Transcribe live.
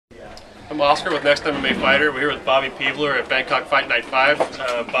I'm Oscar with NextMMAFighter. We're here with Bobby Peavler at Bangkok Fight Night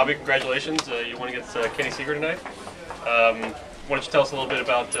 5. Bobby, congratulations. You won against Kenny Seeger tonight. Why don't you tell us a little bit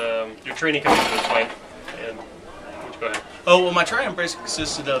about your training coming into this fight? And go ahead. Oh, well, my training basically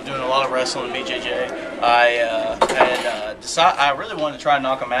consisted of doing a lot of wrestling and BJJ. I decided I really wanted to try and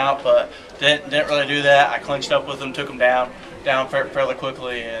knock him out, but didn't really do that. I clinched up with him, took him down fairly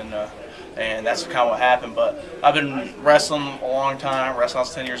quickly, and that's kind of what happened. But I've been wrestling a long time. Wrestling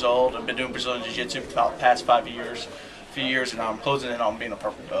since 10 years old. I've been doing Brazilian Jiu-Jitsu for about the past 5 years, and I'm closing in on being a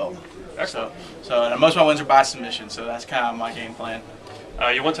purple belt. Excellent. So most of my wins are by submission, so that's kind of my game plan.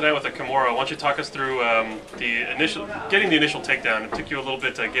 You won tonight with a Kimura. Why don't you talk us through getting the initial takedown? It took you a little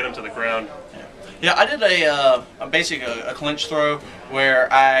bit to get him to the ground. Yeah, I did a clinch throw where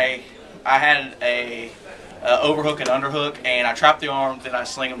I had a overhook and underhook, and I trapped the arm, then I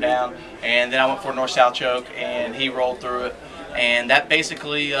sling him down, and then I went for a north-south choke, and he rolled through it, and that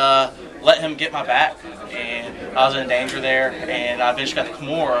basically let him get my back, and I was in danger there, and I eventually got the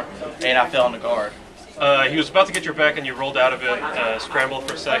Kimura, and I fell on the guard. He was about to get your back, and you rolled out of it, scrambled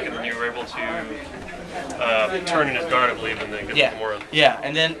for a second, and you were able to turn in his guard, I believe, and then get the Kimura. Yeah,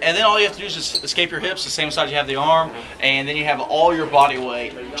 and then all you have to do is just escape your hips, the same side you have the arm, and then you have all your body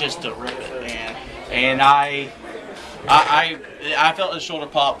weight just to rip it, and I felt his shoulder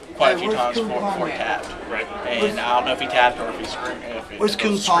pop quite a few times before he tapped. Right. And I don't know if he tapped or if he screamed. If it was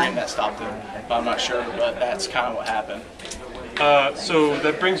scream that stopped him, but I'm not sure. But that's kind of what happened. So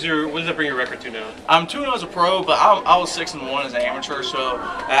that brings what does that bring your record to now? I'm 2-0 as a pro, but I was 6-1 as an amateur, so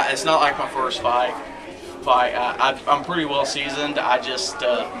it's not like my first fight. I'm pretty well seasoned. I just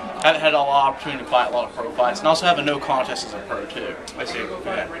haven't had a lot of opportunity to fight a lot of pro fights, and also have a no contest as a pro too. I see.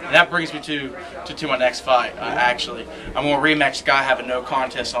 Yeah. And that brings me to my next fight. Actually, I'm going to rematch the guy I have a no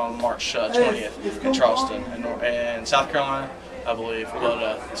contest on March 20th in Charleston, in South Carolina, I believe.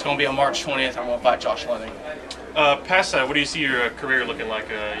 But it's going to be on March 20th. I'm going to fight Josh Lenning. Past that, what do you see your career looking like?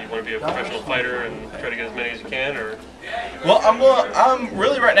 You want to be a professional fighter and try to get as many as you can, or? Well, I'm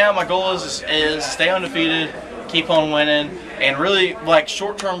really right now. My goal is stay undefeated, keep on winning, and really like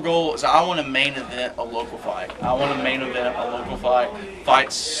short-term goal is I want to main event a local fight. I want to main event a local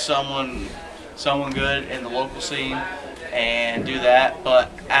fight someone good in the local scene, and do that.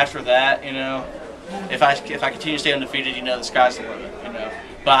 But after that, you know, if I continue to stay undefeated, you know, the sky's the limit. You know.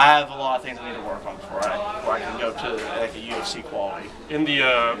 But I have a lot of things I need to work on before I can go to like a UFC quality. In the,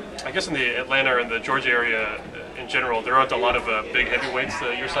 I guess in the Atlanta or in the Georgia area in general, there aren't a lot of big heavyweights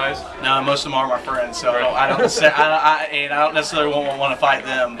your size. No, most of them are my friends, so right. I don't necessarily want to fight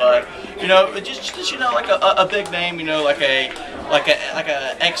them. But you know, just you know, like a big name, you know, like a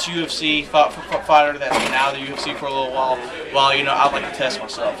ex-UFC fighter that's been out of the UFC for a little while. Well, you know, I'd like to test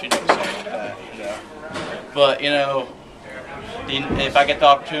myself, you know, something like that, you know. But you know. If I get the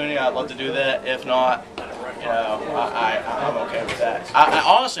opportunity, I'd love to do that. If not, you know, I'm okay with that.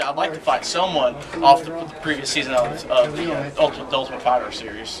 Honestly, I'd like to fight someone off the previous season of the Ultimate Fighter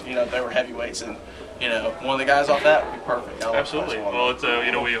series. You know, they were heavyweights, and you know, one of the guys off that would be perfect. Absolutely. Well, it's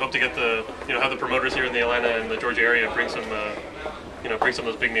you know, we hope to get have the promoters here in the Atlanta and the Georgia area bring some bring some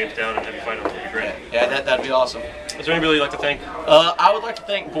of those big names down and have you fight them. That'd be great. Yeah, that'd be awesome. Is there anybody you'd like to thank? I would like to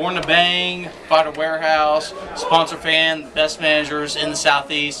thank Born to Bang, Fighter Warehouse, Sponsor Fan, best managers in the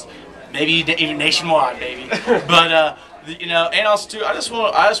Southeast, maybe even nationwide, baby. But you know, and also too, I just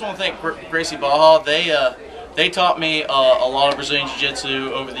want to thank Gracie Baja. They taught me a lot of Brazilian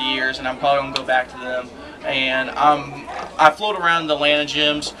Jiu-Jitsu over the years, and I'm probably gonna go back to them. And I float around the Atlanta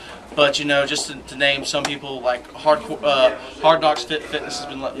gyms. But you know, just to name some people, like Hard Knocks Fitness has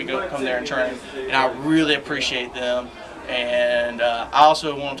been letting me come there and train, and I really appreciate them. And I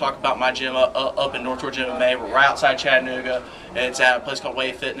also want to talk about my gym up in North Georgia MMA. We're right outside Chattanooga. It's at a place called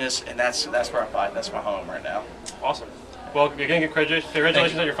Wave Fitness, and that's where I fight. That's my home right now. Awesome. Well, again,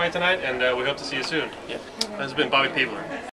 congratulations on your fight tonight, and we hope to see you soon. Yeah. This has been Bobby Peavler.